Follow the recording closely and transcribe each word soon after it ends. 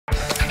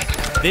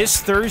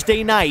This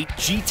Thursday night,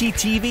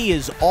 GTTV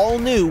is all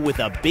new with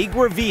a big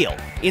reveal.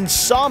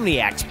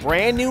 Insomniac's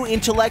brand new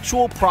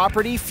intellectual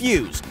property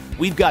Fuse.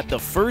 We've got the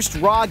first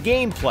raw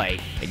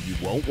gameplay, and you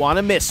won't want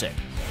to miss it.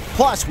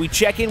 Plus, we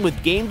check in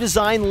with game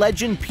design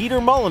legend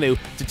Peter Molyneux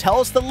to tell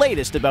us the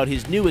latest about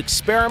his new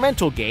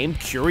experimental game,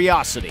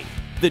 Curiosity.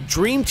 The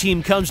Dream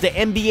Team comes to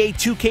NBA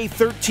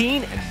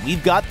 2K13, and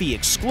we've got the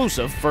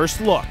exclusive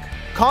first look.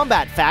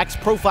 Combat Facts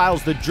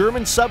profiles the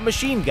German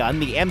submachine gun,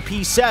 the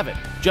MP7.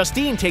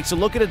 Justine takes a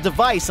look at a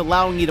device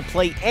allowing you to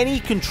play any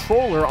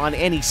controller on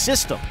any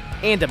system.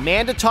 And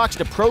Amanda talks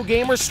to pro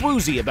gamer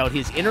Swoozy about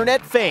his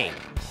internet fame.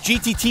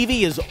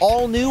 GTTV is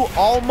all new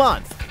all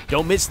month.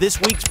 Don't miss this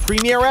week's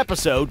premiere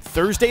episode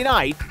Thursday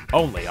night,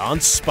 only on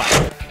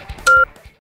Spike.